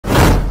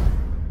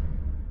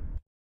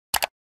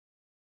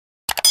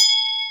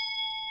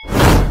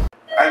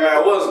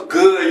Man, what's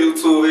good,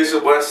 YouTube? It's your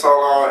boy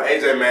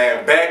solone.aj,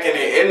 man. Back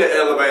in the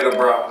elevator,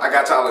 bro. I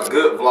got y'all a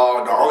good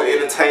vlog, the only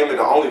entertainment,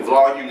 the only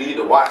vlog you need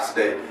to watch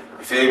today.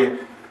 You feel me?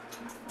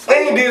 We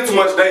ain't did too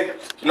much today.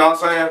 You know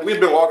what I'm saying?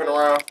 We've been walking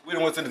around. We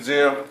done went to the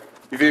gym.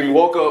 You feel me?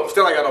 Woke up,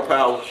 still ain't got no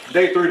power.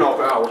 Day 3, no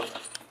power.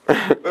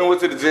 Then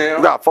went to the gym.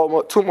 We got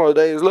 2 more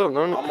days left,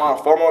 no? I'm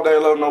on 4 more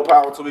days left, no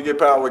power until we get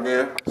power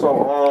again.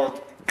 So,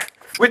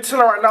 we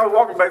chilling right now. We're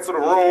walking back to the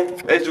room,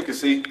 as you can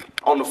see,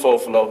 on the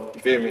 4th floor.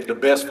 You feel me? The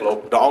best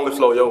floor, the only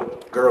floor your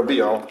girl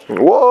be on.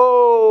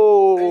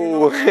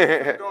 Whoa!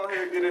 Hey, you know, go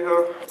ahead and get in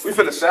here. We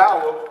finna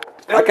shower.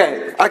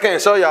 I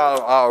can't show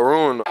y'all our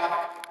room.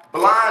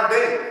 Blind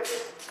date.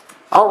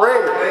 I'm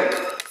ready.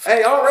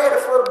 Hey, I'm ready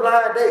for the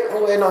blind date.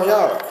 I'm waiting on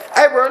y'all.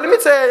 Hey, bro, let me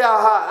tell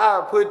y'all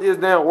how I put this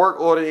damn work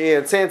order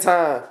in 10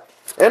 times.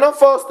 And them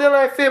folks still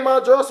ain't fit my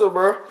dresser,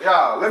 bro.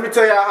 Y'all, let me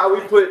tell y'all how we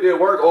put this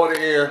work order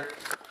in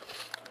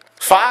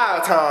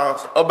 5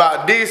 times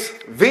about this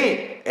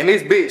vent. And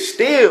this bitch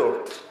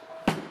still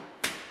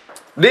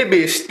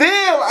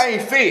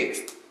ain't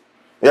fixed.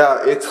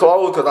 Yeah, it's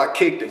closed because I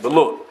kicked it. But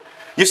look,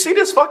 you see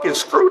this fucking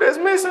screw that's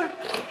missing?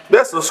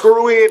 That's the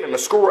screw in and the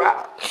screw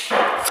out.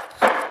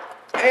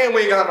 And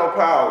we ain't got no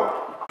power.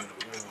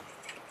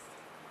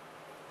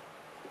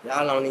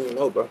 Y'all don't even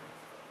know, bro.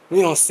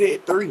 We on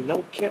set 3,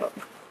 no cap.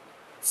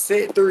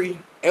 Set 3,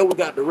 and we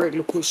got the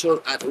regular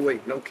push-up out the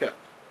way, no cap.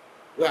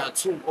 We got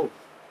 2 more.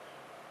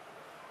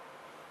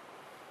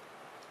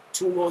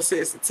 2 more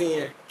sets of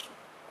 10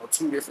 on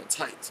 2 different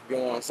types. You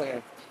know what I'm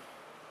saying?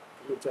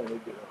 What time we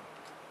get on?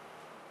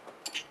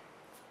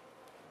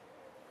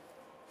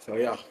 So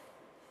yeah,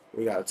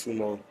 we got 2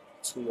 more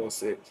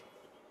sets.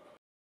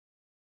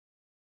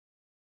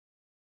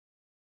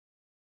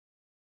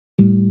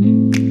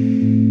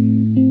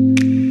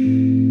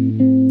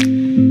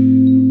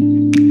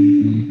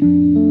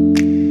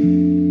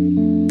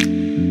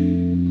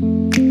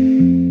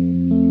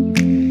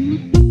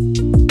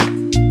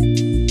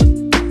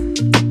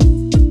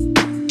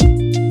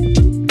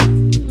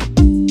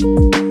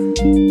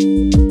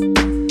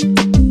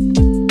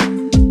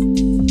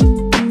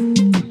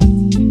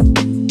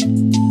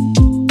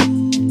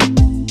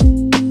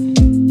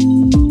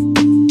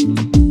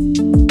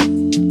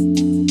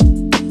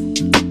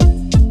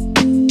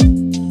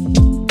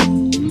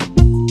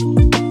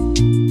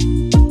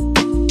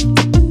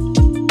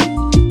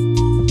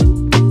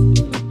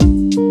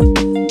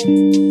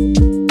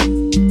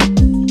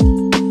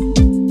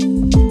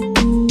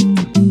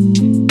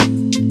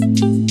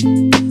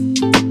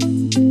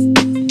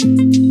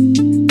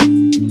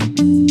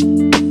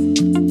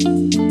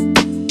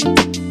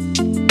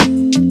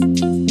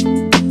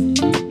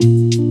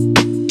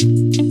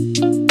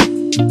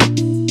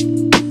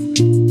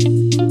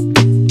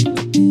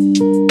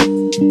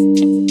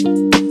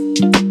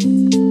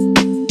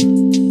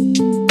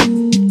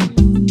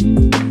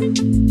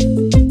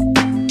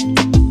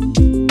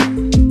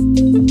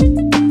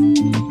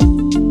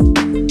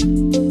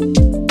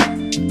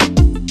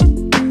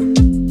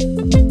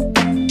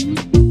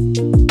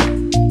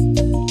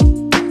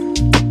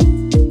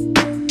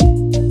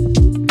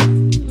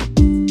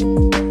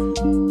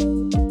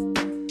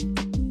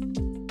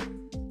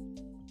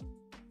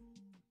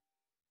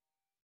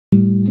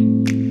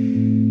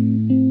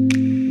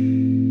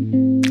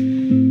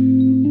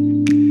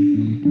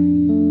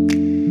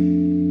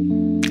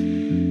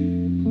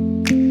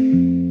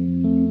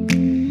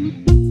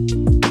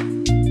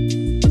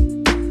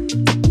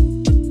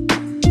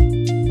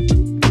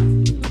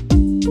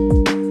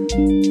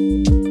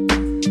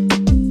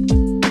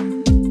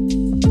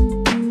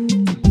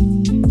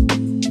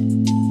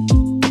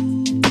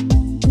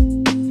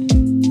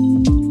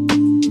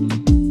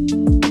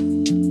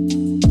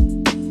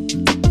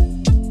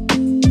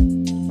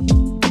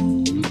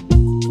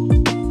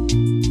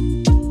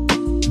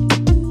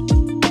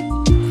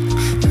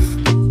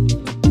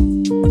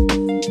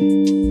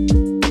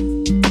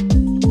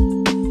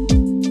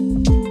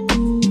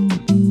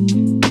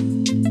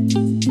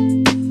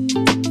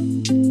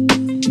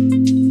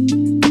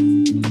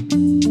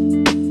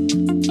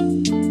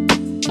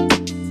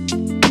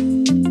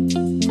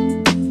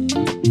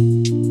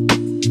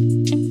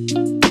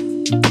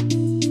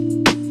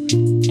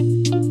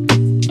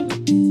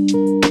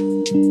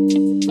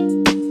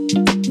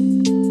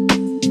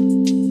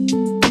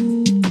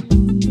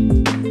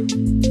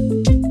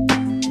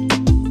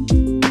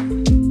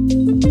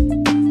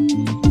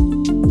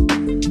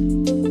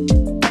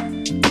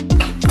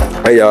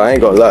 Hey y'all, I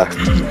ain't gonna lie.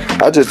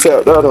 I just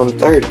tapped out on the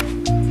 30.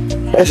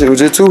 That shit was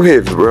just too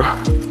heavy, bro.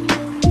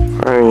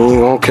 I ain't even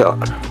gonna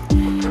count.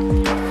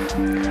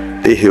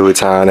 This Hill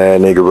Town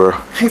ass nigga, bro.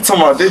 He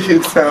talking about this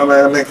Hill Town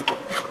ass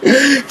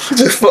nigga.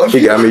 Just fuck.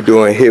 He got me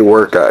doing hit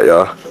workout,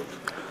 y'all.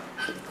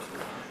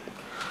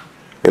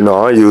 You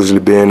know, I usually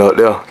been up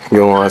there, you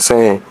know what I'm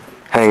saying?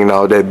 Hanging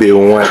out that bit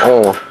with one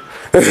arm.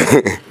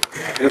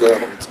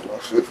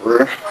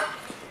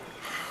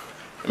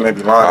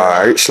 Maybe mine.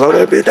 Alright, slow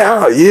that bit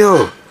down,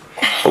 yeah.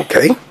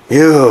 Okay,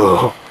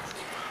 yeah.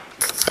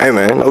 Hey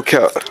man, no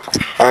cap.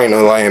 I ain't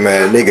no lame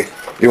ass nigga.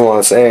 You know what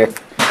I'm saying?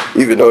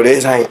 Even though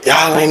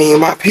y'all ain't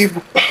even my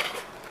people.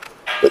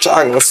 But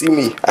y'all gonna see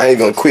me. I ain't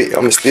gonna quit.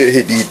 I'ma still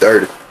hit these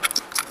 30.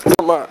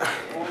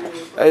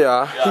 Hey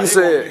y'all, he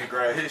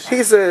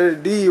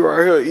said D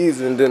right here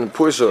easy and then the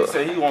push up. He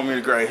said he want me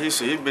to grade his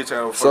shit. He bitch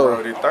out for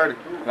around 30.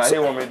 Now he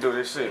want me to do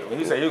this shit.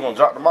 He said he gonna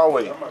drop to my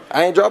weight.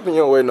 I ain't dropping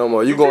your weight no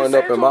more. You going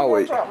up in my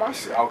weight. Drop my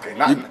shit. Okay,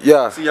 not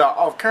yeah. See y'all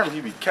off camera,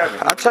 he be capping.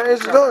 I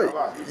changed it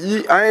up.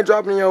 I ain't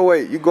dropping your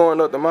weight. You going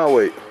up to my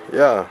weight.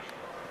 Yeah.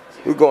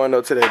 You going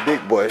up to that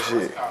big boy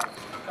shit.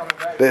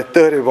 That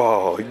 30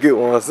 ball. You get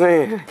what I'm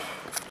saying?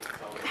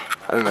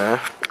 Hey man.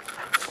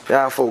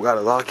 Y'all folk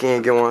gotta lock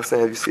in, get what I'm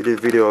saying? If you see this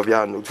video, if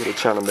y'all new to the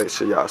channel, make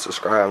sure y'all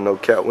subscribe. No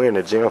cap. We in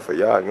the gym for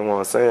y'all, get what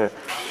I'm saying?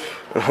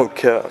 No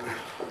cap.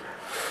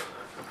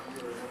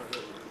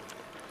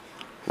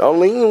 Don't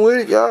lean with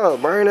it, y'all.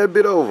 Burn that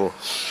bit over.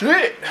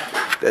 Shit.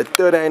 That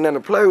 30 ain't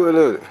nothing to play with,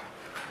 is it?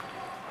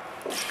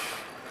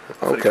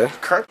 Okay.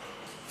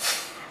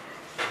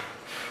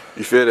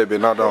 You feel that bit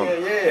knocked on?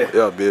 Yeah.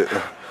 Yeah, bit.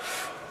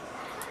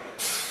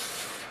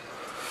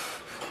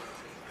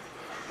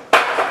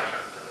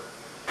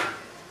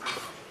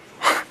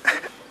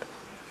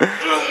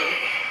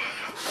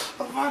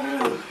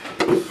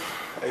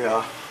 Hey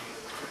y'all,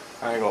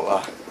 I ain't gonna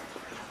lie.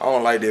 I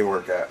don't like that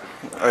workout.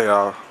 Hey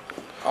y'all.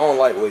 I don't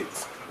like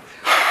weights.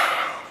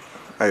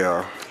 Hey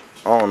y'all.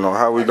 I don't know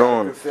how we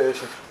doing.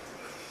 Confession.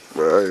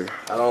 But hey.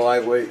 I don't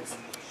like weights.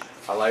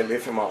 I like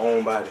lifting my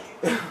own body.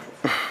 We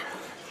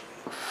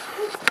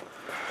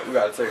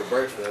gotta take a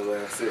break for that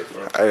last set,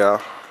 bro. Hey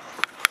y'all.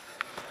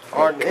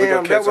 Oh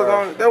damn, that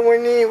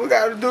wasn't in. We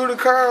gotta do the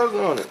curls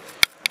on it.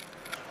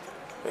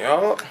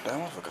 Y'all,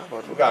 damn, I forgot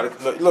about we gotta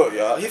look,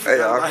 y'all. He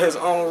forgot about his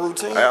own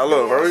routine. Hey,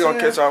 look, bro, we gonna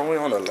catch y'all. We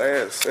on the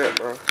last set,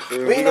 bro.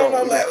 We ain't on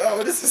no last.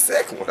 Oh, this is the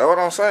second one. That's what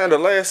I'm saying. The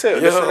last set.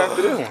 This shit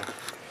after this one.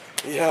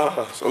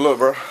 Yeah. So look,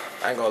 bro.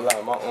 I ain't gonna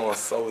lie, my arm's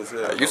so as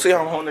hell. You see how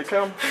I'm holding the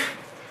camera?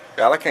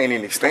 Y'all, I can't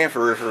even stand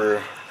for real, for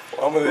real.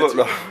 Well, I'm gonna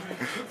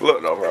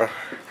Look though, bro.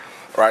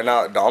 Right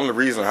now, the only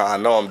reason how I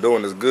know I'm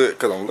doing this good,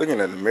 cause I'm looking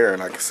in the mirror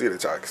and I can see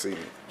that y'all can see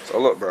me. So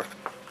look, bro.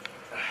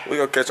 We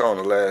gonna catch y'all on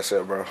the last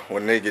set, bro.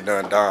 When they get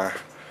done dying.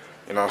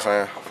 You know what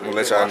I'm saying? I'm gonna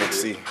let y'all niggas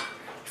see.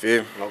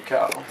 Feel me? No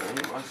cap.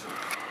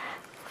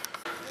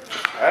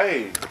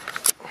 Hey.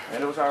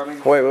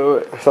 Wait.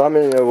 So how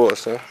many that was,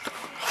 sir?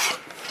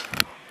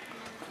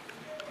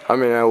 How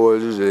many that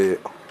was you said?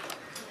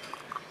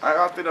 I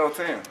got 3 on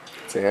 10.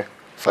 10.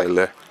 Say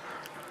left.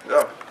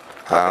 Yeah.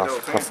 I'm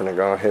finna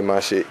go and hit my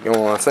shit. You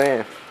know what I'm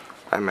saying?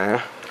 Hey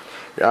man.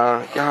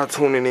 Y'all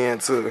tuning in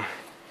to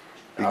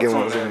you get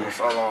what I'm saying?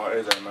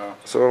 Solone.aj now.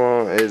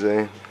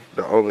 solone.aj.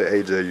 The only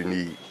AJ you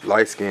need.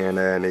 Light skinned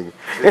ass nigga.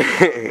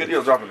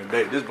 Video dropping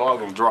today. This vlog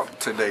gonna drop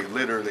today.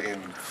 Literally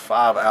in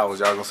 5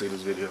 hours, y'all gonna see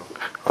this video.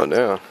 Oh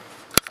damn.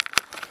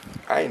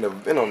 I ain't never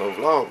been on no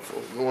vlog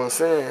before. You know what I'm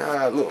saying? How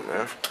I look,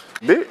 man.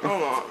 Bit?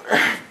 Hold on.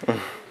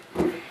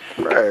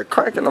 Bruh,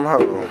 cranking them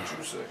hoes.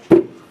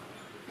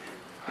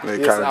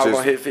 Yes, I was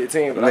gonna hit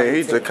 15, but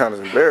he just kind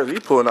of embarrassed. He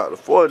pulling out the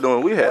 40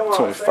 doing. We had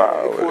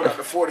 25. He pulled out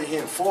the 40,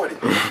 hitting 40.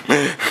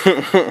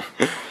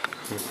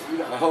 We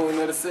got a whole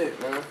another set,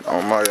 man.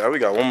 Oh my God, we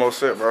got one more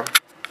set, bro.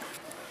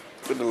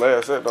 With the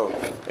last set though.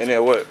 And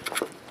then what?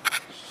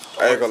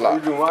 I ain't gonna lie.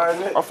 You do mine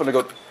next? I'm finna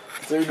go.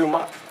 So you do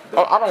my.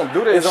 Oh, I don't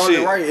do that it's shit. It's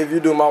only right if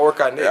you do my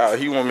workout next. Yeah,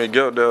 he want me to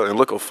get up there and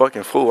look a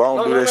fucking fool. I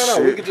don't do that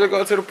shit. We can just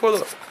go to the pull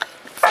up.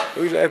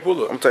 We just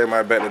pull up. I'm taking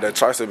my back to that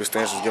tricep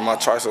extensions. Get my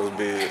triceps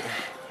big.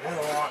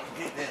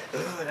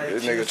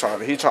 This nigga trying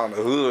to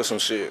hood some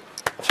shit.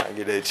 Trying to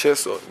get that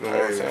chest up. You know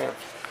what I'm saying?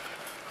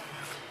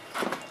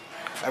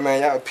 Hey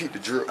man, y'all peep the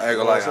drip. I ain't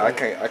gonna lie,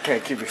 I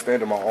can't keep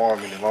extending my arm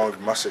any longer.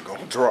 My shit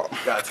gonna drop. You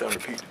gotta tell them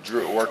to peep the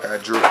drip,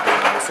 workout drip. You know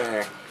what I'm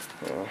saying?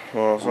 You know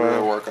what I'm saying?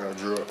 Real workout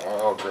drip,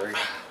 all great.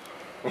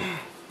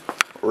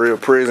 Real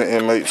prison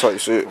inmate type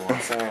shit. You know what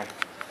I'm saying?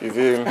 You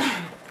feel me?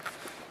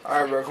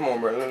 Alright, bro, come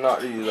on, bro. Let's knock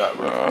these out,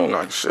 bro. I ain't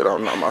knocking shit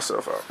out. Knock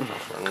myself out.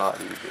 Knock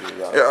these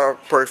out. Yeah,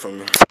 pray for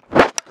me.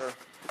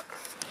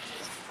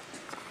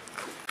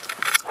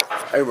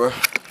 Hey, bro.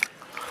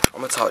 I'm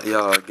gonna talk to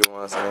y'all. Get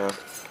what I'm saying?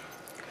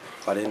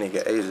 By that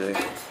nigga AJ.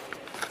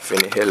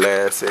 Finish his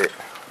last set.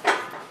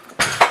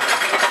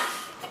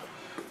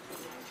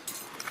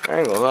 I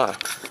ain't gonna lie.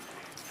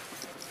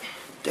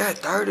 That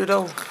 30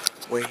 though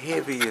was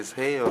heavy as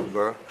hell,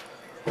 bro.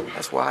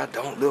 That's why I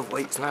don't lift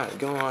weights now.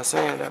 You know what I'm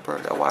saying, that bro?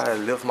 That's why I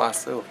lift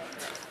myself.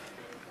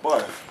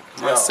 Boy,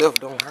 myself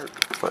don't hurt.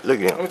 But look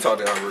at him. Let me talk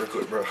to y'all real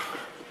quick, bro.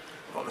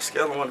 On the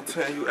scale of 1 to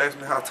 10, you ask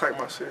me how tight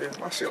my shit is.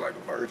 My shit like a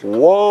virgin.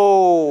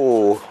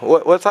 Whoa!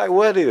 What type?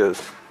 What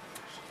is?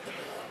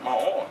 My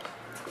arm.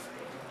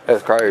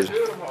 That's crazy.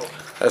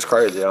 That's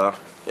crazy, y'all.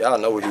 Y'all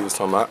know what he was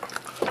talking about.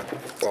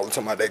 Well, I'm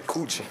talking about that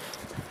coochie.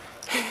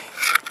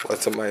 I'm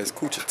talking about his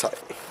coochie tight.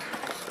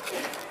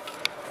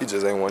 He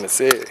just ain't want to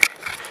say it.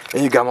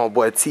 And you got my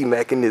boy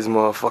T-Mac in this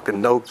motherfucker,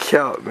 no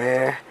cap,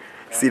 man.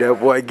 See that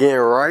boy getting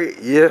right?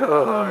 Yeah.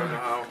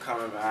 I'm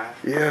coming by.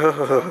 Yeah.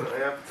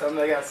 Tell them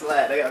they got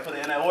slack. They got to put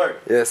in that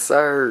work. Yes,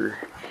 sir.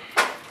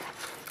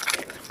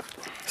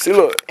 See,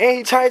 look, and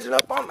he changing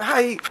up on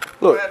how he.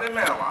 Look, Man, that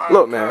man lying.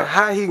 look, man.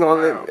 How he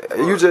gonna let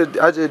me?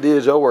 I just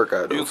did your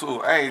workout, though.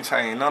 YouTube, I ain't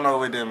changed none of it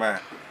with that man.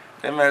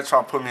 That man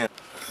trying to put me in.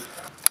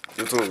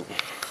 YouTube.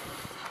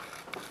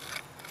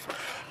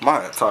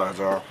 My tired,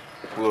 y'all.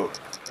 Look,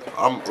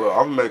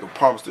 I'm making a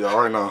promise to y'all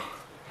right now.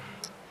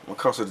 I'm gonna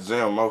come to the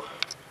gym more,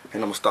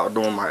 and I'm gonna start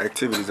doing my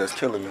activities that's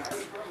killing me.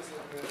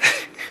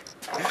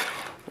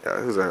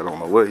 Yeah, his ass don't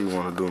know what he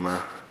wanna do,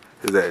 man.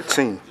 His ass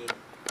team.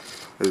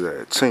 His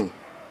ass team.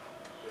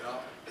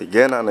 He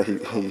getting out there,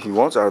 he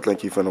wants y'all to think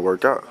he finna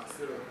work out.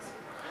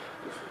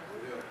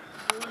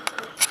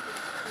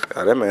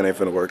 Yeah, that man ain't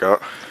finna work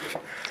out.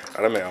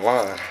 Yeah, that man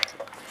lying.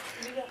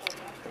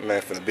 That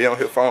man finna be on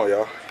his phone,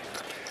 y'all.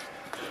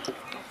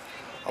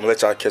 I'm gonna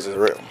let y'all catch his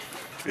rhythm.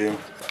 Feel me?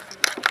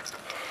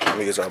 Let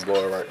me get y'all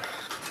boy right.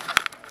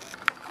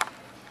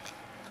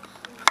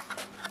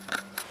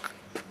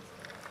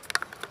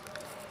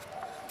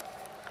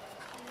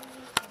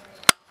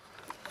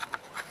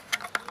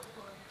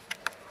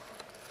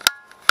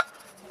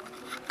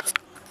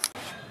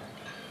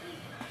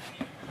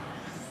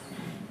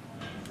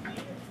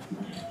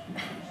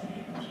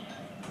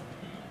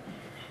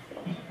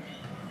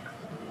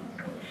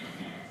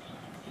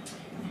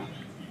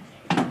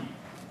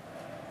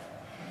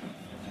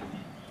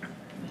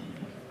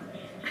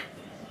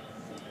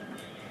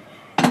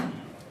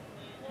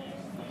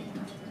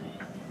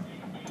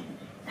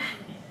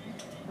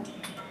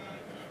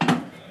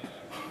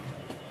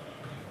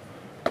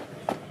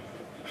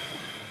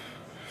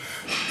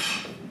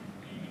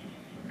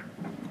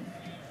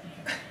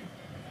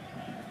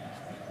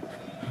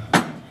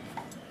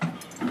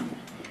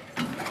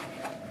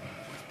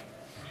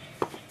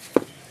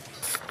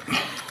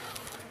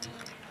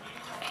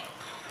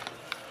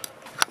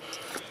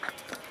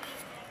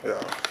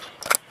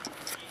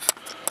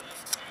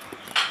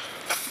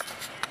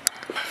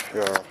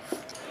 Yeah,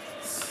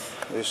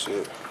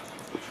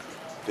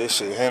 this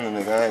shit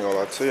handling nigga, I ain't gonna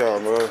lie to y'all,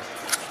 bro.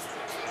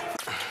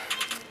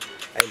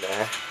 Hey,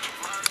 man.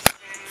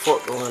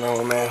 Fuck going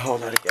on, man? Whole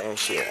lot of gang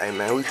shit. Hey,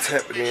 man, we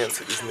tapping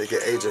into this nigga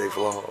AJ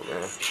vlog,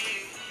 man.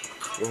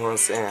 You know what I'm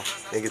saying?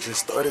 Nigga just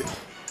started.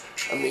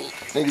 I mean,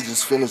 nigga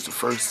just finished the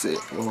first set.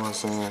 You know what I'm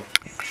saying?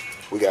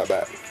 We got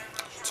about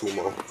two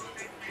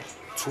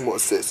more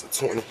sets of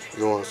 20. You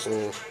know what I'm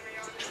saying?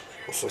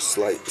 On some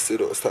slight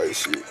sit-ups type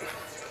shit.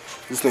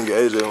 This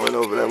nigga AJ went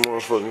over that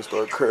motherfucker and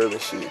started curling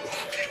shit.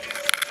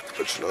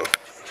 But you know,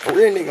 a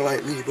real nigga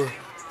like me, bro,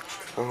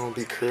 I don't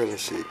be curling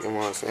shit. You know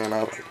what I'm saying?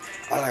 I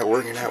like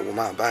working out with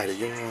my body.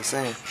 You know what I'm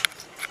saying?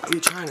 I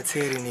be trying to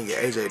tell this nigga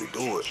AJ to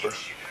do it, bro.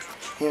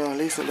 You know,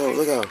 listen though,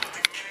 look out.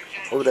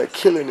 Over there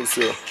killing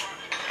himself.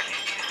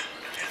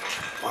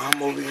 While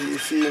I'm over here, you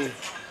feel me?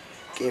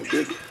 Getting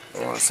bigger. You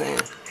know what I'm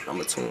saying? I'm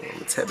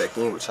gonna tap back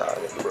in with y'all,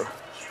 nigga, bro.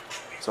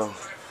 So,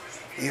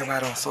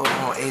 everybody on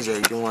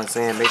solone.aj, you know what I'm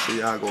saying? Make sure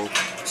y'all go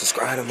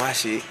subscribe to my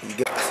shit. You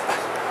get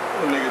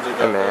Nigga just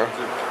got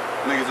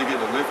nigga just get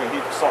the lift and he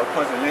start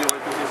punching nigga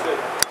like this shit.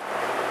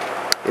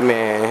 this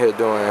man here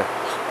doing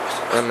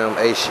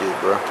MMA shit,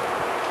 bro.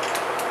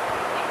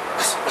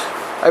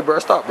 Hey, bro,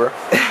 stop, bro.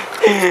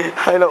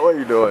 I know why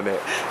you doing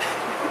that.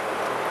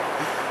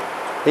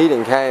 He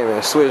done came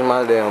and switched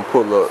my damn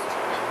pull-ups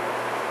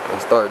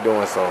and started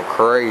doing some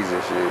crazy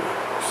shit.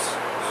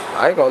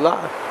 I ain't gonna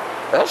lie.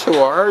 That shit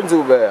was hurting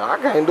too bad. I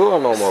can't do it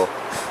no more.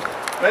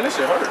 Man, this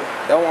shit hurt.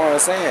 That's what I'm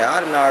saying. I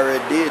done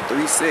already did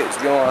 3 sets,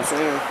 you know what I'm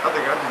saying? I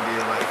think I just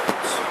did like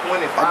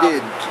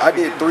 25. I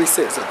did 3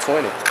 sets of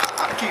 20.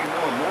 I keep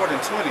doing more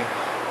than 20.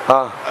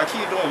 Huh? I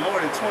keep doing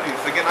more than 20.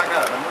 Again, I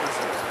got another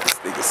set. This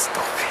nigga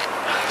stupid.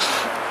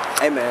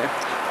 Hey, man.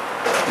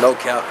 No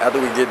count.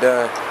 After we get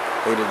done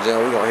with the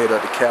gym, we gonna hit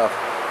up the calf.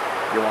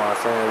 You know what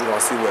I'm saying? We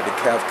gonna see what the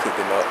calf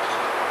cooking up.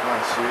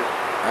 Nice shit.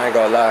 I ain't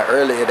gonna lie.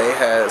 Earlier they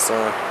had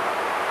some.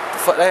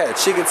 Fuck, they had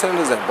chicken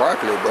tenders and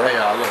broccoli, bro. Hey,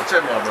 y'all, look,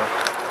 check me out, bro.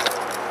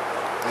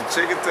 The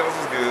chicken tenders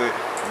was good.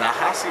 The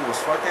hasi was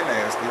fucking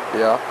nasty.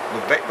 Yeah.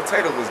 The baked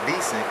potato was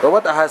decent. But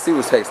what the hasi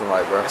was tasting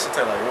like, bro? That shit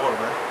taste like water,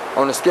 man.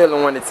 On a scale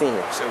of 1 to 10.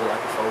 Shit was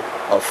like a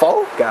 4. A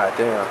 4? God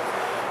damn.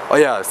 Oh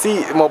yeah,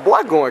 see, my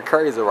boy going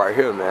crazy right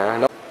here,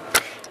 man.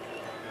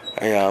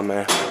 Hey y'all,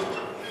 man.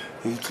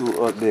 YouTube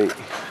update.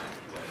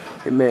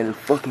 Hey man,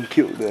 fucking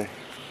killed that.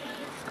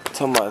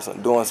 Talking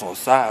about doing some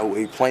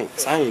sideways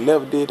planks. I ain't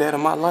never did that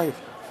in my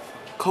life.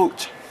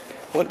 Coach,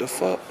 what the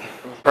fuck?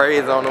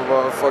 Praise on the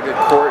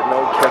motherfucking court,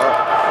 no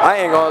cap. I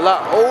ain't gonna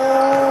lie.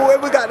 Oh,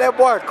 and we got that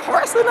boy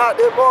Carson out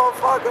there,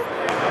 motherfucker.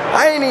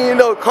 I ain't even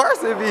know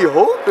Carson be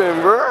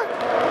hooping, bro.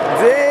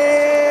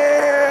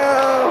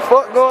 Damn,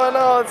 fuck going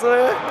on,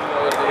 twin?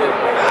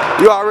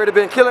 You already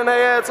been killing that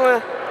ass,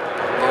 twin?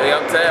 Yeah,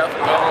 I'm tough.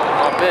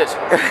 I'm a bitch.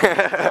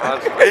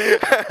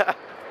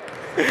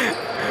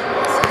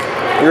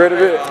 You ready,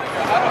 bitch?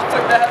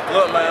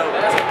 Look, man.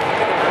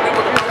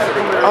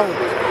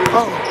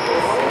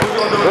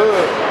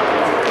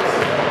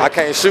 I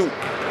can't shoot.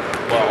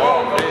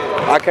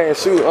 I can't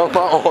shoot. I'm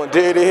on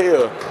dead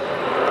hill.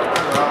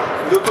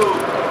 YouTube.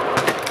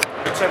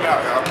 Check me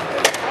out, y'all.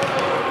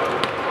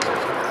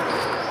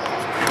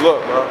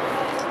 Look, bro.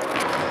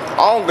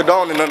 I don't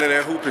condone none of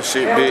that hooping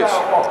shit, bitch.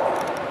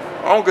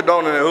 I don't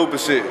condone that hooping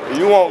shit. If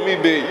you want me,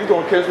 bitch, you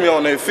gonna catch me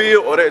on that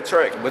field or that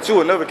track, but you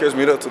will never catch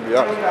me there, to be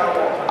honest.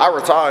 I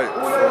retired.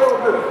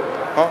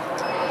 Huh?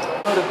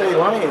 They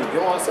lame, you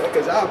know what I'm saying?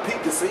 Cause y'all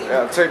peep the scene.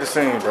 Yeah, check the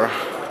scene, bro.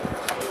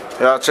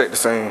 Y'all check the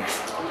scene.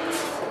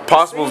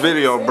 Possible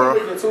video, bro.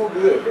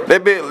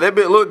 That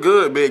bit look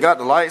good, bitch. Got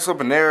the lights up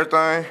and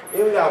everything.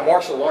 Even got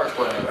martial arts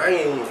playing. I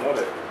ain't even know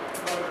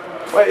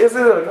that. Wait, is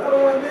it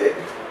another one, bitch?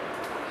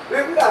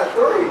 Bitch, we got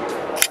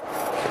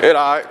 3. It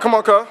alright. Come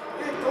on, cuz.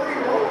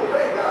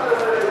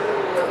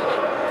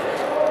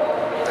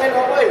 Ain't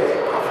no way.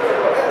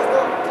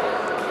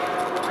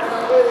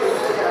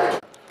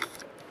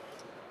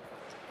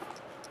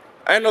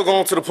 Ain't no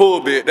going to the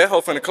pool, bitch. That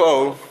hoe finna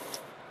close.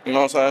 You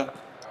know what I'm saying?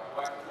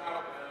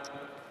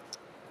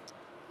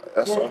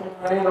 That's all.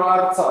 I ain't know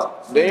how to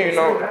talk. Then you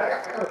know. I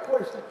got a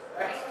question.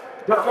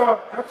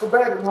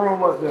 Acrobatic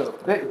room up there.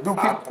 They do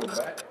people.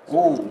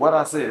 Ooh, what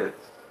I said.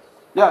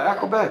 Yeah,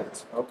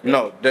 acrobatics. Okay.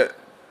 No,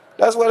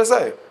 That's what it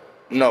say.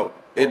 no,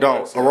 it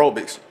don't.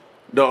 Aerobics.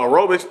 The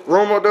aerobics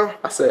room up there?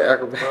 I said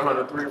acrobatics.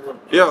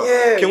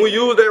 Yeah. Can we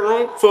use that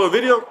room for a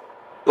video?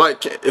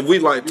 Like, if we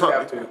like You talk.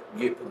 have to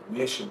get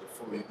permission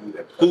before you do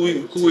that.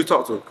 Who we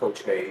talk to?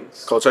 Coach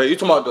Hayes. Coach Hayes, you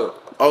talking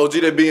about the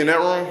OG that be in that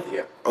room? Yeah.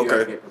 You Okay.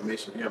 have to get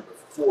permission from him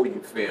before you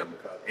film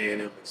because A&M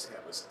have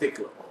a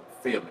stickler on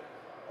filming.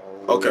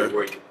 Okay.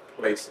 Where you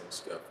placing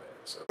stuff at.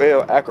 So.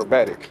 Well,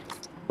 acrobatic.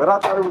 But I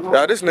thought it was.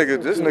 Yeah, this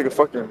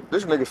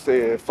nigga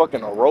said fucking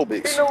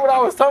aerobics. He knew what I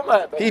was talking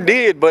about. He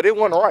did, but it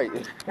wasn't right.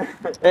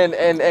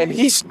 and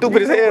he's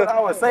stupid as He knew what I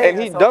hell. was saying,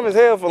 And he's so- dumb as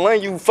hell for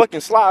letting you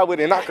fucking slide with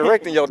it and not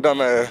correcting your dumb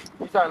ass.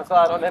 You trying to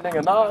slide on that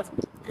nigga Nas?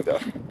 Yeah.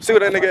 See what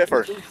that nigga at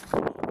first.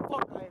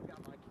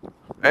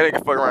 That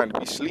nigga fuck around and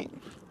be sleep.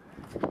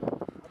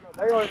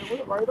 They on the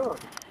whip right up.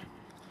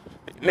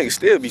 Nigga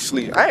still be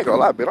sleep. I ain't gonna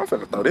lie, bitch. I'm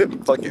finna throw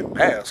this fucking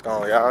mask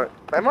on, y'all.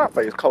 Man, my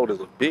face cold as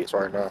a bitch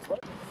right now.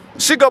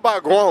 She go by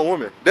grown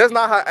woman. That's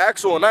not her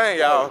actual name,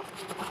 y'all.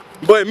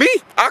 But me,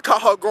 I call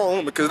her grown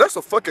woman because that's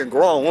a fucking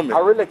grown woman. I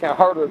really can't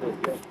hurt her this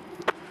game.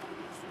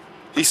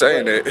 He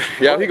saying that.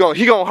 Yeah, he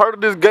gonna hurt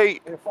this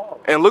gate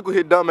and look where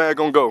his dumb ass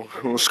gonna go.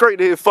 Straight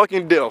to his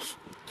fucking death.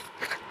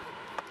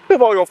 This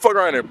boy gonna fuck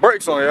around and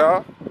brakes on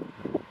y'all.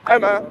 Hey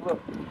man. But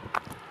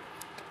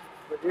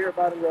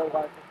everybody else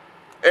watching.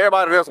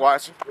 Everybody that's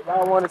watching. If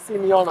y'all want to see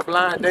me on a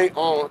blind date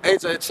on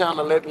AJ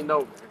channel, let me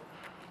know,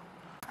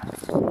 man.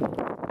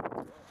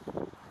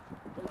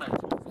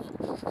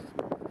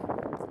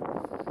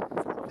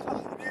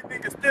 This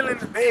nigga still in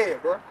the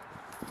bed, bro.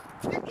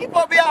 He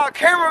supposed to be our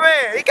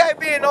cameraman. He can't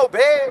be in no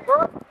bed,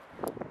 bro.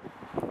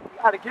 We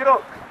gotta get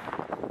up.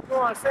 You know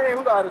what I'm saying?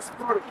 We gotta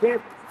explore the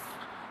campus.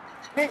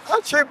 Nigga,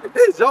 I'm tripping.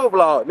 This is your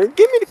vlog, nigga.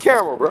 Give me the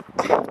camera, bro.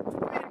 Give me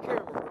the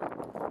camera,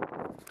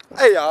 bro.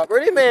 Hey, y'all, bro.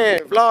 This man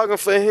vlogging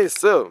for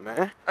himself,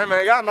 man. Hey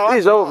man, y'all know. This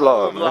is your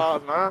vlog, man.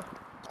 Vlog, man.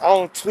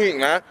 On tweet,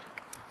 man.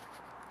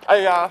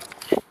 Hey y'all.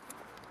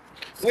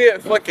 We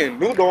at fucking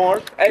New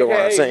Dorm, Know what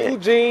I'm aka saying?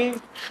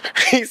 Eugene.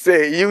 He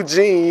said,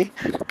 Eugene.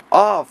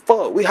 Oh,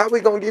 fuck. How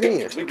we gonna get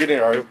in? We get in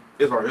right here.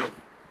 It's right here.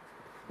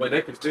 But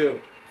they can still.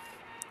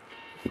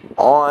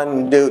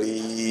 On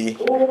duty.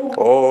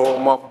 Oh,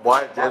 my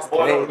boy just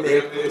came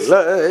in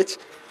clutch.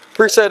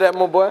 Appreciate that,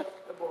 my boy.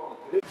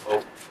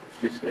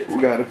 We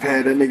gotta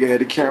pad that nigga at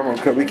the camera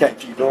because we can't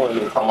keep doing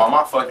this. I'm on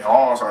my fucking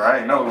arms, I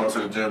ain't never going to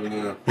the gym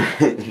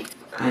again.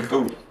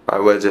 Cool. I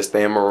will just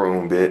stay in my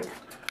room, bitch.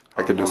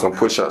 I could do some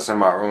push-ups in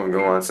my room, you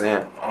know what I'm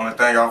saying? Only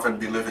thing I'm finna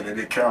be lifting at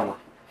this camera.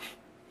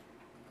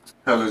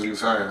 Hell is you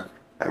saying?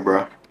 Hey,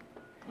 bro.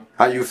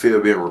 How you feel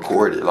being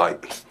recorded,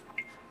 like,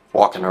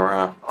 walking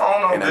around? I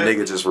don't know, And a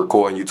nigga just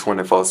recording you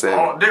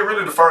 24/7? This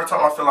really the first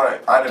time I feel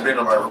like I done been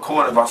like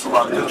recorded by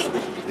somebody else.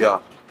 Yeah.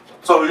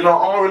 So, you know,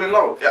 I don't really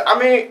know. Yeah, I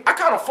mean, I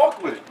kind of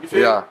fuck with it. You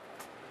feel Yeah. me?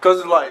 Because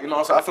it's like, you know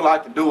what I'm saying? I feel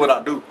like I can do what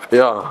I do.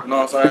 Yeah. You know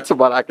what I'm saying? It's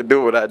about I can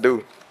do what I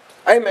do.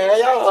 Hey, man,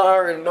 y'all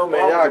already know,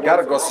 man. Y'all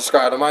gotta go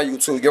subscribe to my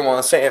YouTube. You know what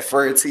I'm saying?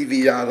 Fred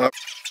TV, y'all.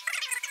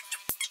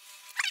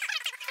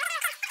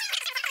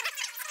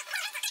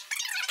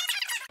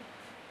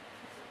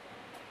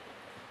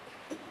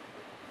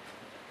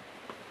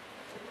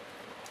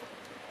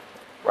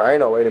 Bro, ain't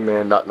no way the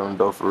man knocked on the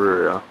door for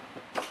real, y'all.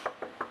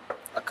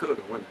 I could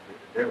have went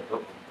there.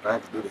 I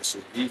had to do this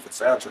shit. Eat for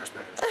sound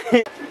trespass.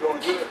 You doing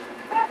good?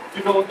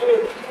 You doing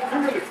good? You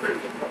really pretty.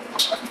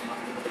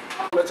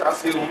 Let y'all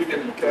see when we get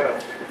in the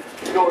cab.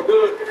 You doing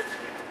good?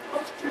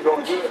 You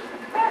doing good?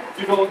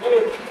 You doing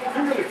good?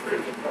 You really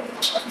pretty.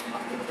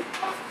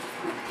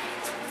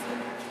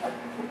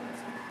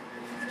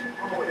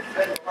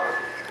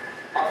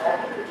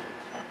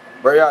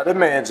 Bro, y'all, this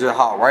man just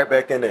hopped right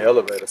back in the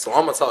elevator, so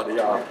I'm gonna talk to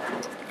y'all.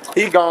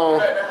 He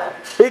gone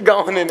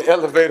in the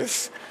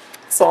elevators.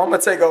 So I'm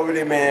gonna take over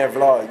this man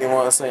vlog, you know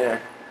what I'm saying?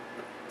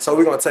 So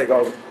we gonna take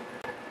over.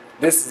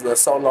 This is a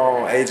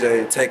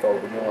solone.aj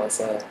takeover, you know what I'm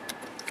saying?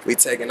 We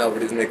taking over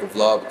this nigga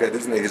vlog because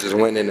this nigga just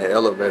went in the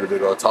elevator to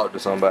go talk to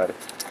somebody.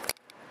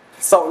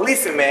 So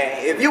listen,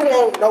 man, if you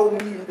won't know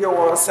me, you know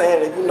what I'm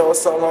saying, if you know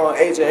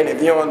solone.aj, and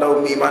if you don't know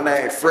me, my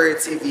name is Fred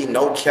TV,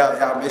 no cap.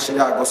 Y'all make sure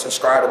y'all go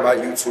subscribe to my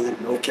YouTube,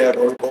 no cap.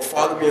 Go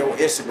follow me on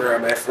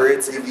Instagram at Fred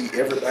TV,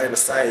 everything the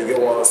same, you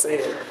know what I'm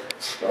saying?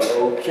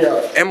 No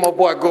cap. And my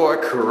boy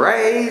going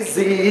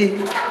crazy.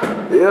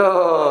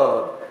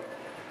 Yeah.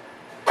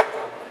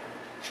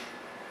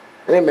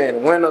 That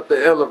man went up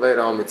the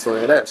elevator on me,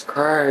 twin. That's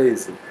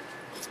crazy.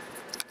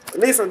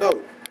 Listen though.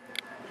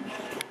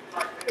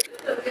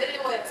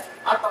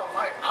 I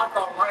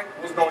thought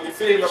Mike was gonna, you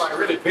feel me, like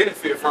really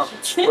benefit from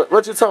it.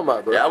 What you talking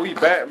about, bro? Yeah, we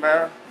back,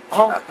 man.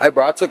 Hey,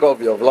 bro, I took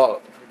over your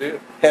vlog.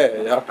 Dude.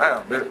 Yeah, yeah.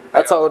 Damn, dude.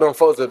 I told them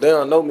folks that they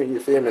don't know me, you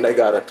feel me, they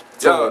gotta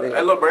Yo, tune in.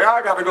 hey, look, bro,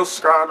 y'all gotta go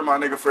subscribe to my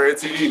nigga Fred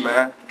TV,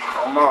 man.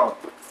 Come on.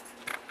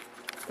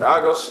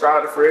 Y'all go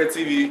subscribe to Fred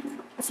TV. You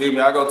feel me?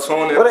 Y'all go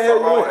tune in. What the hell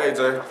you on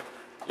AJ.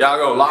 Y'all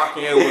go lock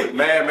in with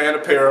Man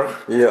Apparel.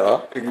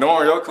 Yeah.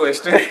 Ignoring your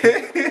question.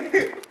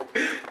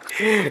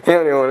 He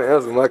don't even want to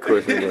answer my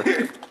question, bro.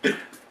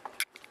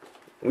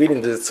 We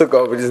done just took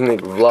over this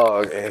nigga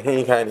vlog, and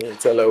he can't even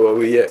tell her where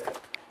we at.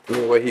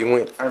 Where he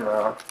went. Hey,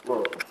 man.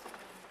 Look,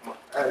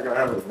 I ain't gonna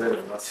have a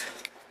better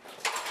myself.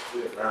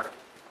 Yeah, man.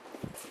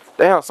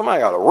 Damn,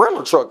 somebody got a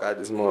rental truck out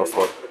this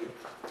motherfucker.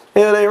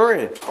 Hell, they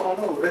rent. I don't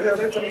know. What the hell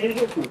they trying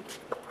to do?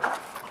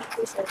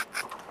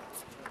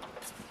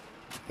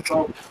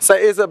 So,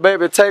 Say it's a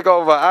baby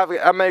takeover.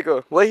 I make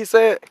a, what he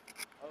said?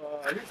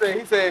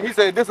 he said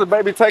this is a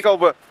baby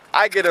takeover.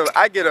 I get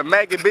a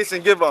Maggie bitch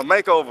and give her a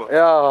makeover.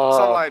 Yeah.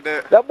 Something like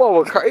that. That boy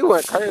was crazy. He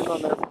went crazy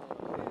on that.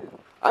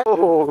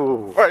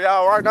 Oh. Bro,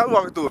 y'all right now we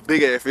walking through a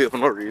big ass field for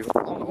no reason.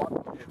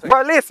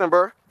 Bro, listen,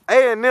 bro.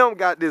 A&M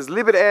got this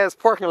liberty ass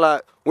parking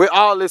lot with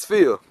all this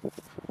field.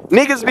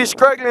 Niggas be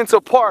struggling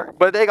to park,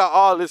 but they got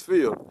all this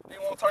field. They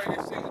won't turn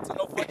this shit into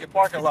no fucking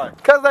parking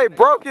lot. Cause they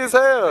broke as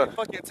hell. They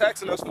fucking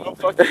taxing us for no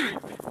fucking reason.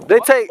 They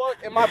Why take. the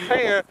fuck am I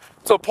paying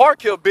to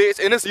park here,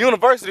 bitch, and it's a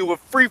university with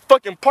free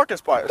fucking parking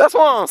spots? That's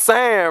what I'm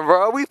saying,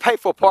 bro. We pay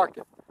for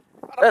parking.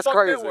 How the That's fuck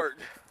crazy. That work?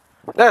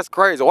 That's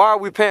crazy. Why are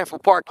we paying for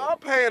parking? I'm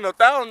paying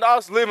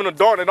 $1,000 to live in a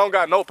dorm that don't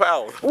got no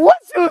power. What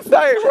you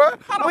say, bro?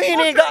 We ain't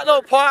fuck even got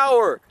no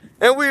power,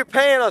 and we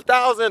paying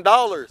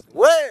 $1,000.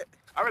 What?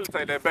 I really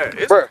take that back.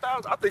 It's Bruh.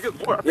 1,000. I think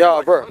it's more.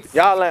 Y'all, bro.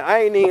 Y'all,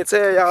 I ain't even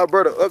tell y'all,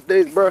 bro, the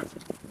updates, bro.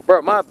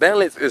 Bro, my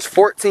balance is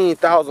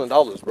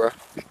 $14,000, bro.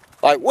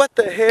 Like, what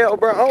the hell,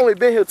 bro? I only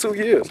been here 2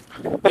 years.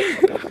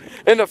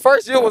 And the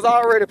first year was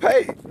already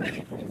paid.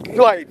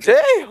 Like,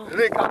 damn.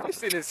 They got this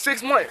shit in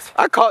 6 months.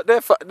 I caught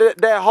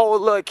that whole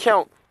little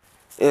account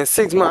in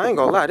 6 months. I ain't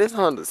gonna lie, this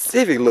Honda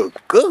Civic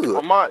look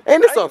good.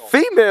 And it's a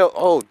female.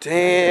 Oh,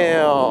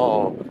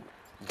 damn.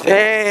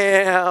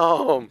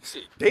 Damn.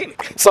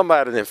 Shit,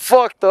 somebody done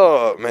fucked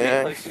up,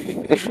 man.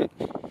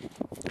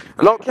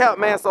 No cap,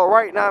 man. So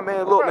right now,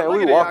 man, look, man,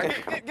 we walking.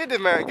 Get this,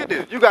 man. Get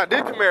this. You got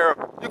this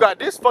Camaro. You got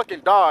this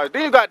fucking Dodge.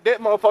 Then you got that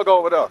motherfucker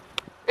over there.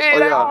 Hey,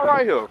 they all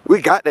right here.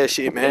 We got that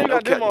shit, man. No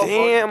cap.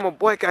 Damn, my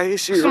boy got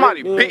his shit.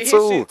 Somebody bit his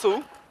shit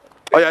too.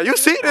 Oh yeah, you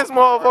see this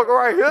motherfucker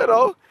right here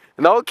though.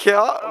 No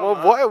cap.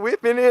 My boy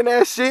whipping in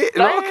that shit.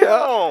 No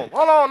cap.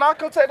 Hold on, now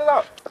come take this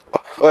out.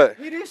 What?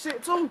 Hit his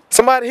shit too.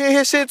 Somebody hit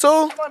his shit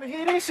too? Somebody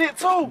hit his shit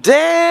too.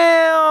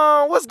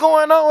 Damn, what's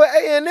going on with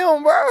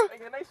A&M, bro?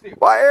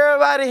 Why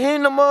everybody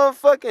hitting the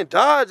motherfucking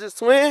Dodgers,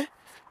 twin?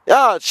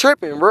 Y'all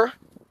tripping, bro.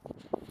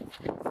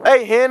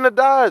 Hey, hitting the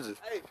Dodgers.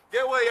 Hey,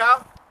 get what,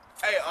 y'all?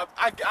 Hey,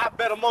 I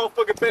bet a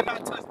motherfucker better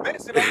not touch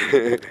Bessie.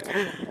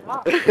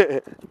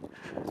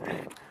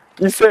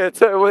 You said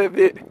touch what,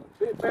 bit?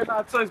 Better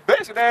not touch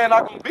Bessie. They ain't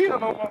not gonna beat her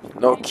no more.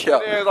 No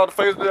cap. Their ass on the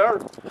face of the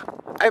earth.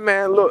 Hey,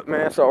 man, look,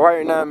 man. So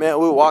right now, man,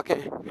 we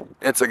walking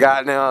into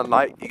goddamn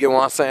night. You get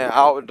what I'm saying?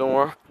 Out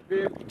dorm.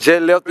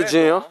 Just left the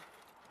gym.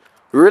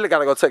 We really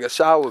gotta go take a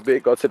shower,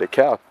 bit. Go to the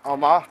calf. Oh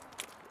my.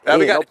 Yeah,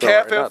 we got the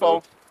calf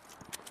info.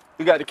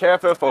 We got the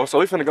calf info, so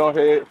we finna go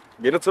ahead,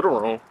 get into the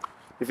room.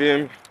 You feel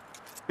me?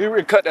 We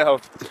really cut that hoe.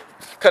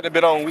 Cut that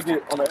bit on, we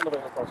get on the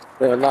elevator first.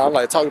 Yeah, nah, I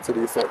like talking to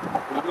these folks.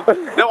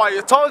 That's why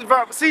you told you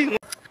about see.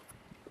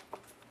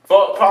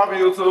 Fuck popping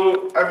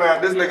YouTube. Hey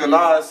man, this nigga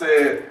Nas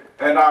said,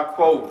 and I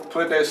quote,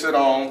 put that shit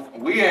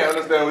on. We ain't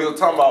understand what he was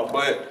talking about,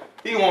 but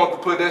he wanted to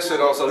put that shit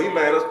on, so he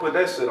made us put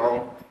that shit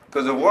on.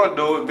 Cause if one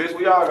do it, bitch,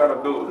 we all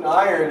gotta do it. No,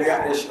 I already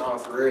got this shit on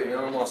for real. You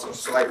know, I'm on some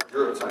slight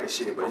drill type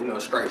shit, but you know,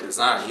 straight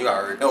design. You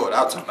already know what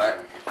I'm talking about.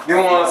 You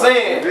know what I'm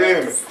saying?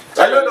 Yeah.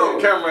 Hey, look at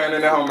the cameraman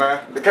in there, home,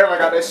 man. The camera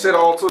got that shit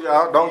on too,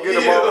 y'all. Don't get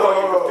the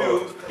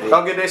motherfucking confused.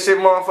 Don't get that shit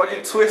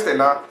motherfucking twisted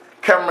now.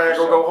 Cameraman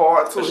gonna go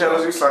hard too, hell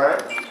as you saying.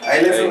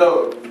 Hey, listen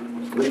though.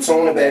 We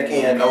tuning back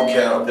in, no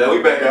cap. Yeah,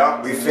 we back,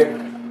 y'all. We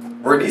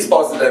where these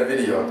posted that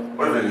video.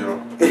 What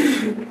video?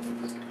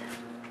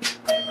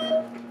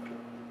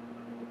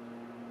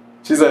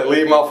 She said,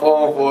 leave my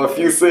phone for a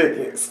few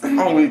seconds.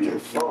 I'm weak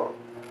as fuck.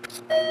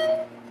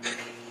 I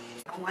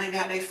ain't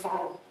got their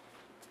phone.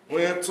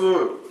 We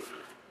into it.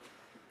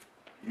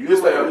 You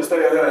stay out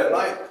here at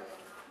night?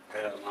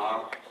 Hell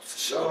nah.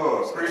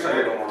 Sure.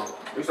 Appreciate it.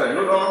 You say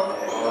new dog?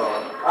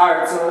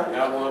 Alright, son.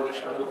 Y'all want to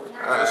show?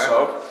 Alright,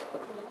 so.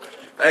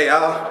 Hey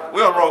y'all,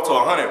 we on road to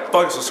 100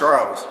 fucking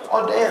subscribers.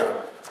 Oh damn.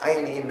 I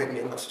ain't even been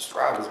getting no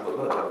subscribers, but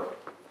look,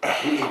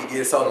 we need to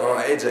get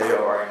solone.aj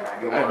right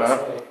now. You know what I'm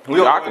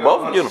saying? I could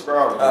both get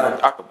them.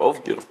 I could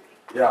both get them.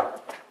 Yeah.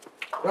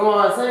 You know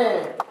what I'm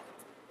saying?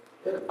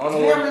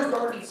 Damn, it's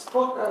dark as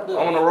fuck out there.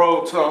 I'm on the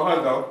road to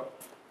 100 though.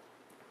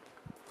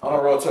 On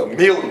the road to 1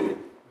 million.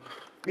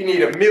 We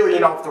need 1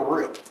 million off the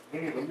rip. We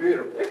need 1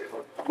 million.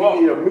 We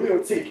need 1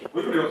 million ticket.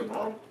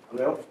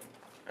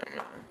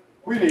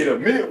 We need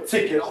 1 million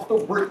ticket off the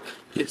rip.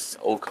 It's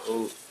so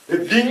cold.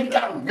 If you ain't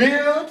got 1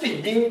 million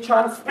ticket, you ain't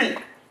trying to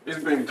speak.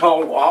 It's been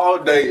cold all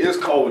day. It's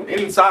cold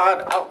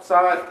inside,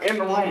 outside, in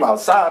the room,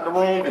 outside the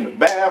room, in the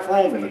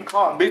bathroom, in the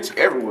car, bitch,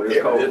 everywhere.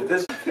 It's cold.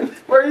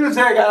 Where you just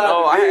got out?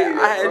 No, I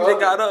had just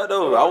got up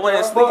though. I went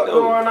and sleep What's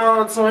though. going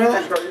on, twin?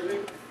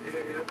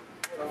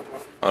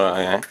 Hold on,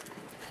 man.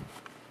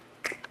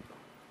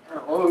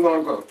 Where we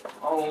gonna go?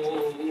 I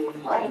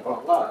ain't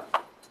gonna lie.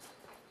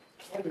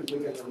 I'm just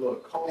looking at a little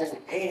cold and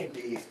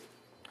dead.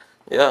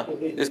 Yeah,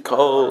 it's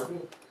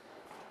cold.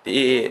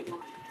 Dead.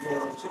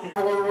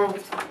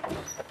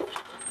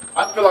 I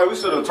feel like we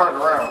should have turned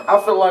around. I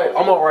feel like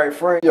I'm on right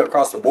frame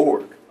across the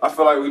board. I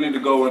feel like we need to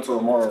go into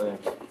a more room.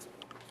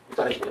 I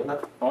don't I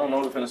don't know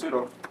what we're finna see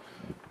though.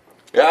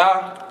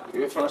 Yeah.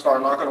 We're finna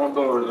start knocking on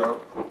doors though.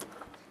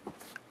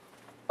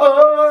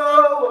 Oh.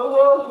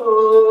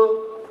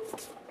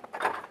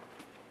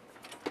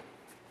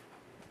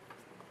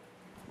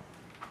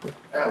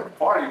 Damn,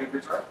 party in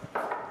this bitch, right?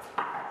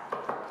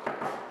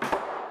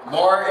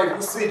 More if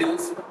you see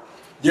this,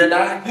 you're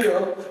not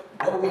here.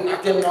 But we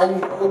knocking on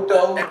your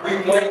door.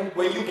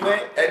 When you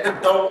went at the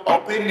door,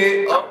 open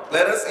it up,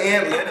 let us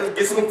in, let us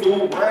get some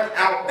food, run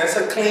out. That's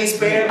a clean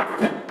span.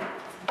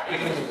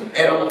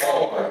 And I'm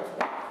home.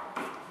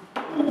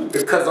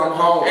 Because I'm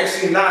home. And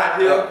she not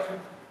here.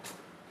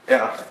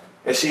 Yeah.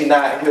 And she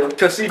not here.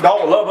 Cause she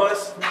don't love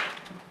us.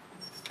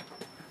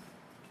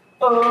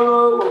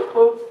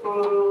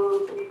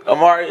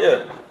 I'm already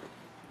here.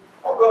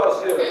 Oh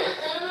gosh, yeah.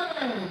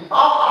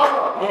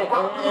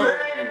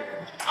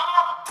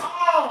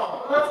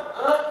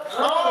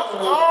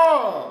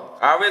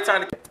 Alright, we're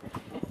trying to.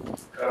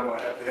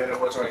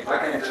 I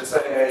can't just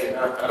say, hey,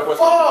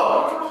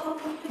 fuck!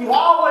 You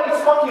always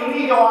fucking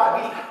leave your ID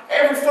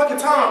every fucking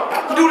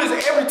time. You do this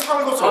every time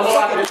you go to a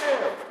fucking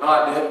jail. No, I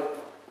did.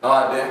 No, I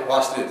did.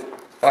 Watch this.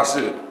 Watch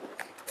this.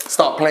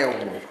 Stop playing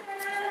with me.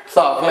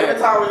 Stop playing.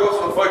 Every time we go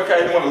to the fucking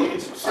cave, you want to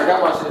leave some shit. I got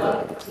my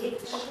shit.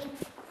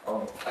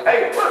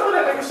 Hey, what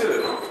that nigga shit is?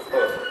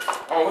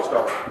 Oh, what's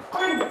that?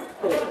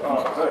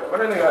 What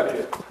that nigga ID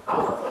is?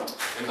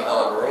 In the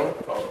other room.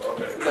 Oh,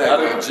 okay. I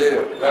in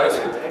jail.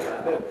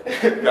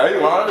 Now he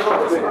lying to go.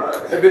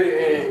 If it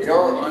in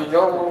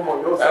your room or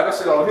your side. That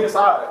shit on his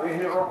side, in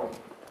his room.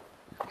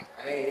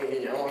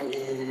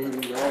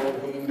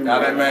 Now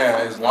that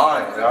man is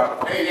lying,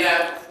 y'all. Hey,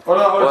 yeah. Hold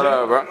on, What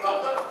up, bro?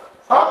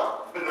 Huh?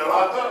 You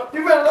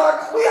better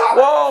lock me out.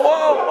 Whoa,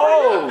 whoa,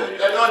 whoa!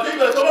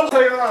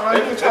 Take it on, man.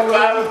 You can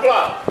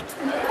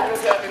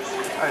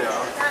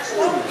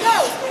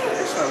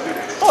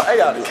Oh, hey,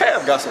 y'all, the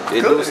cab got some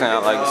It do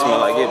sound like it smell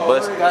like it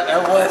busted.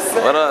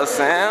 What up,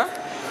 Sam?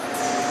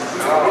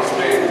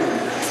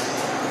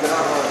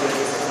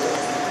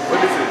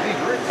 What is it?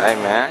 Hey,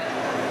 man.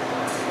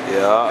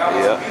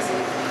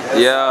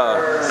 Yeah.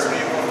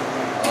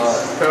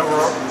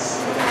 Pepper.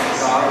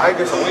 I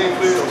get some wing,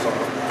 please, or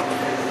something.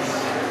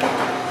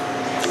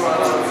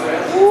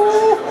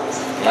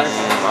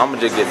 I'ma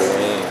just get the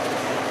wing.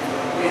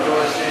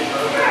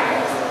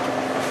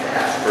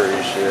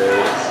 Appreciate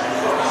it.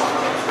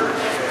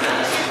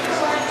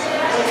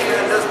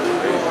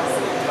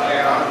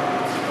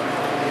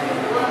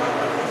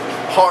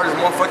 Hardest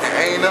motherfucking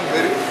ain't up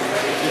with it.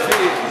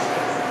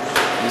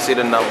 You see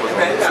the numbers on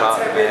the top,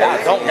 man.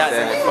 I don't got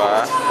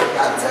 75.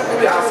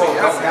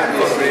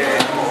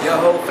 Your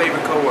whole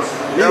favorite coworker.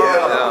 Yeah.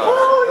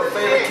 Your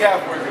favorite cap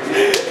worker.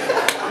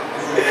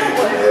 The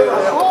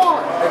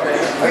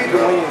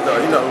wings though,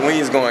 you know the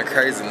wings going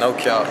crazy, no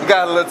cap. We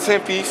got a little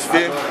 10 piece,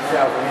 fit.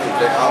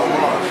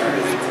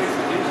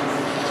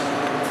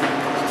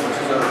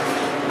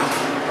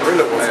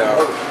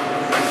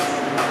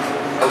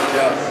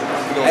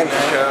 Hey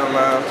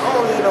man, I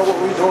don't even know what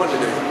we doing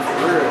today.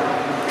 For real.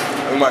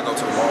 We might go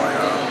to the mall,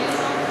 y'all.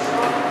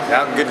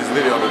 Y'all can get this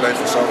video today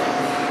for sure.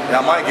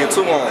 Y'all might get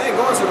two on. I ain't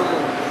going to the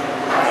room.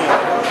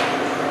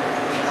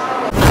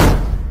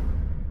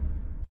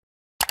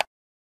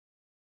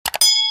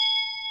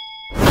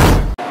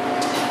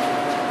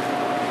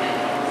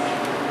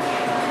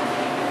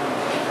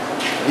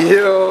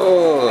 Yo.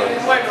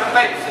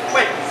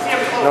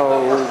 No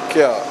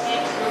cap.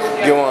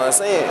 You know what I'm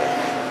saying?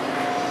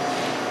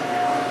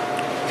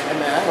 Hey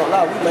man, I ain't gonna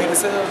lie, we made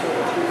this up.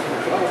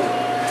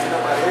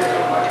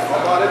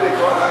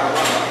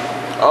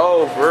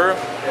 Oh, for real?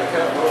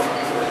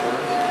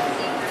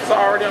 It's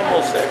already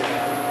almost there.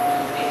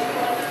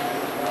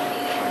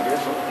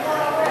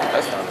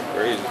 That's kind of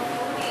crazy.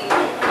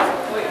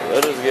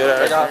 Let us get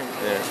our drink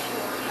then.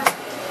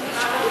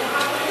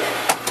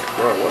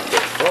 Bro, what the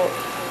fuck?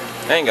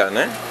 Ain't got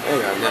nothing.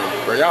 Ain't got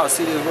nothing. Bro, y'all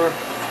see this, bro?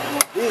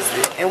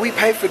 And we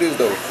pay for this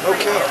though. No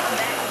cap.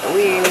 And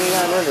we ain't even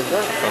got nothing to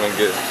drink. I'm gonna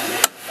get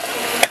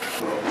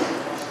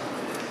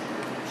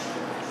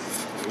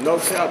No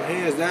cap,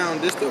 hands down,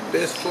 this the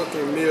best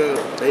fucking meal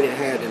they done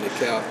had in the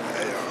cap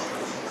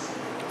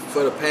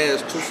for the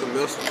past 2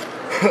 semesters.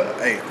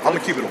 Hey, I'm gonna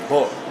keep it a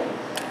buck.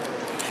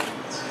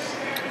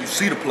 You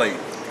see the plate.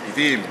 You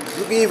feel me?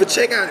 You can even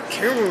check out the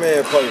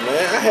cameraman plate,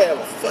 man. I had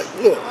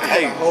a look, I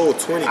had a whole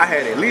 20. I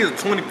had at least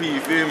a 20p, you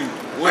feel me?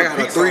 I got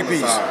a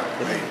 3-piece.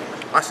 Hey,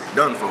 my shit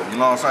done for me, you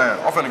know what I'm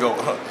saying? I'm finna go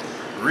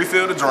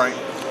refill the drink,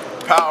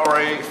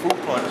 Powerade, fruit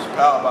punch,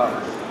 power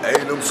bottle.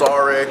 Hey, them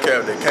sorry ass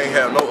cats, they can't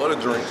have no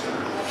other drinks.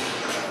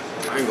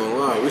 I ain't gonna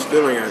lie, we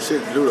still ain't got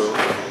shit to do though. I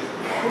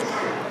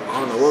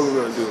don't know what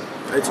we're gonna do.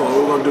 They told me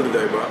what we're gonna do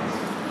today, bro.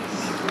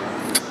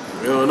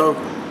 You don't know?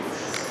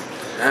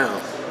 Damn.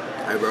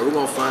 Hey, bro, we're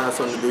gonna find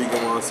something to do, you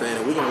know what I'm saying?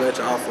 And we're gonna let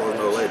y'all folks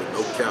know later,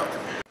 no cap.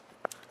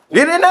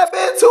 Get in that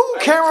bed too,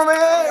 cameraman.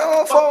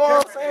 Don't fuck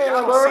what I'm saying,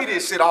 Y'all bro. don't see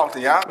this shit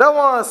often, y'all. That's what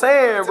I'm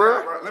saying,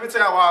 bro. Let me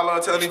tell y'all why I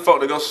love telling these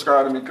folk to go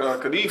subscribe to me,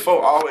 cause these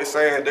folk always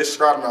saying they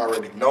subscribe to me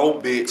already. No,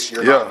 bitch,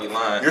 you're not. be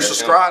lying. You're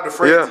subscribed to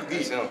Fred Yeah.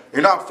 TV.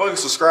 You're not fucking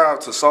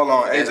subscribed to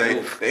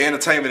solone.aj, the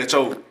entertainment at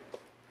your.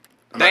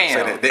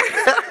 Damn.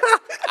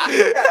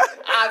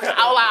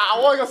 I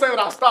wasn't gonna say when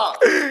I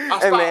stopped.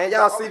 Hey man,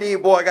 y'all see these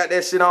boy got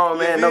that shit on,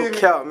 man. No feel me?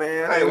 cap,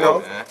 man. Hey, You know,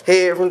 man.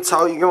 head from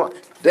toe, you going.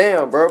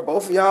 Damn, bro.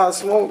 Both of y'all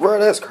smoke, bro.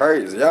 That's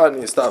crazy. Y'all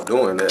need to stop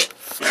doing that.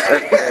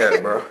 That's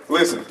bad, bro.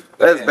 Listen,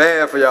 That's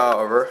bad for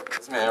y'all, bro.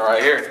 this man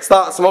right here.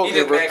 Stop He smoking,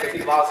 just bro. mad 'cause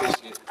he lost his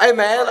shit. Hey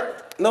man,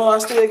 no, I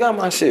still got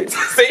my shit.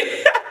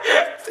 See?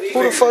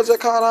 Who the fuck just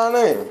called our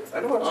name? I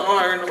don't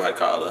hear nobody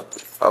call her.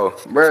 Oh,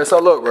 bro. So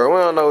look, bro.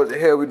 We don't know what the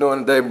hell we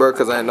doing today, bro,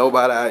 cause ain't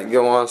nobody out.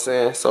 You know what I'm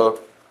saying? So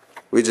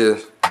we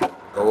just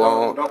go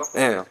on.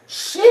 Damn.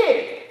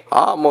 shit. I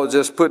almost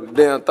just put the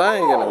damn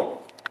thing in there.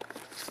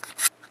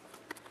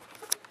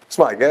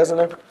 Somebody gas in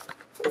there?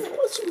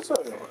 What you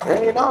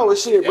saying? Ain't our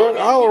shit, bro.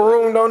 Our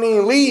room don't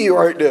even leave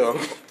right there.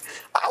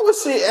 Our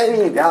shit ain't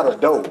even got a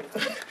door.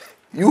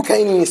 You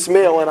can't even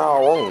smell in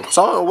our room.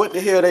 So I don't know what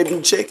the hell they be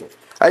checking.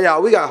 Hey,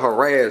 y'all, we got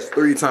harassed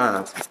 3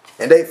 times,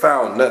 and they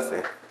found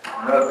nothing.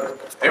 Nothing.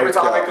 Every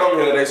time they come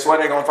here, they swear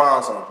they gonna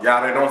find something.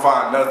 Y'all, they don't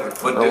find nothing.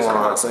 But That's what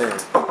I'm saying.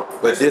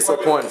 But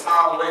disappointed.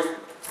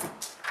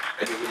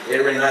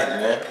 Every night,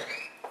 man.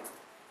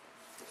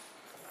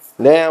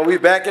 Damn, we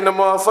back in the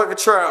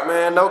motherfucking trap,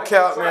 man. No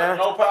cap, man.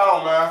 No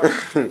power,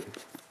 man.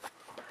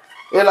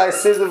 It like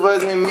scissor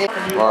buzz and me.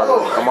 I'm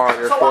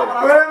already recording.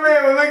 What that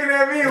man was looking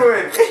at me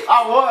with?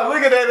 I was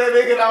looking at that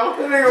nigga. That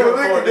nigga was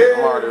looking at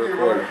I'm already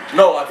recording.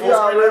 No, I You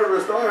already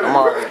restarted. I'm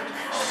already.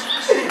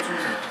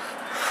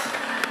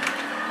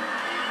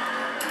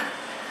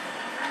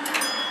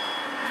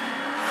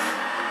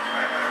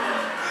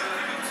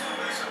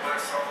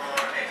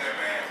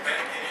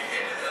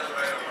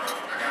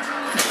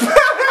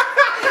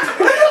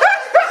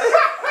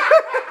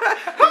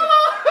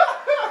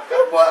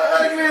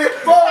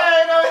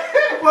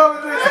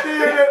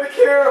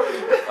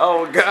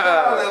 Oh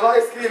God.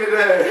 light skin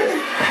today.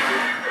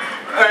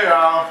 Hey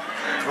y'all.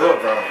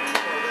 Look, bro.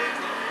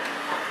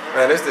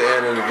 Man, this the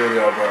end of the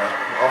video, bro.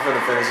 I'm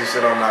finna finish this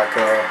shit on that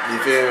car. You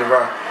feel me,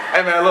 bro?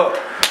 Hey man, look.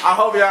 I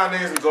hope y'all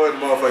niggas enjoyed the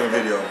motherfucking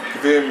video. You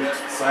feel me?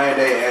 Same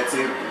day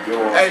activity.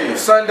 Hey,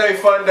 Sunday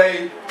fun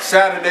day,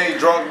 Saturday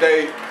drunk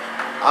day.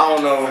 I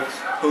don't know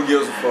who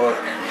gives a fuck.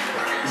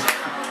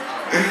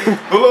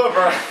 But look,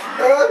 bro.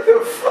 What the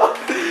fuck?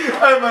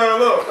 Hey man,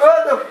 look.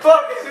 What the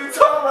fuck is you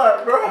talking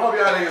about, bro? I hope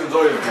y'all niggas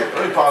enjoy this video.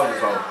 Let me pause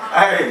this on.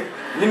 Hey,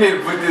 you need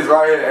to put this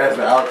right here as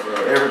the outro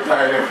every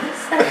time.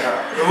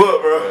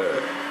 Look, bro.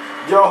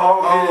 Your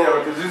whole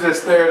video, cause you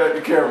just stared at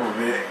the camera,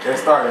 man, and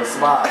started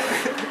smiling.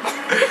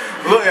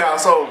 Look, y'all.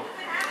 So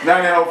Now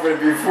they hoping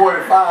to be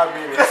 45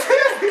 minutes.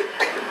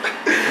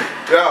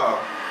 yeah,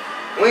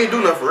 we ain't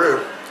do nothing for real.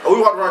 Oh,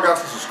 we walked around, got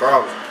some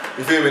subscribers.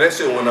 You feel me? That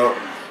shit went up.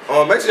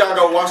 Make sure y'all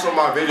go watch some of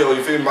my videos.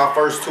 You feel me? My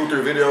first 2-3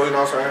 videos. You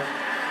know what I'm saying?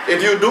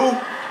 If you do,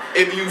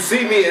 if you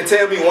see me and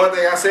tell me one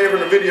thing I said from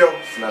the video,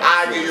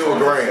 I give you $1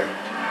 grand.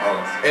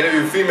 And if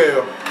you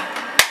female,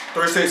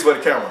 360 for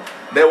the camera.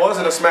 There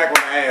wasn't a smack on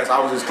the ass. I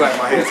was just clapping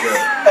my hands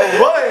together.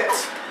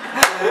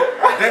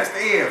 But that's the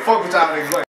end. Fuck with y'all niggas.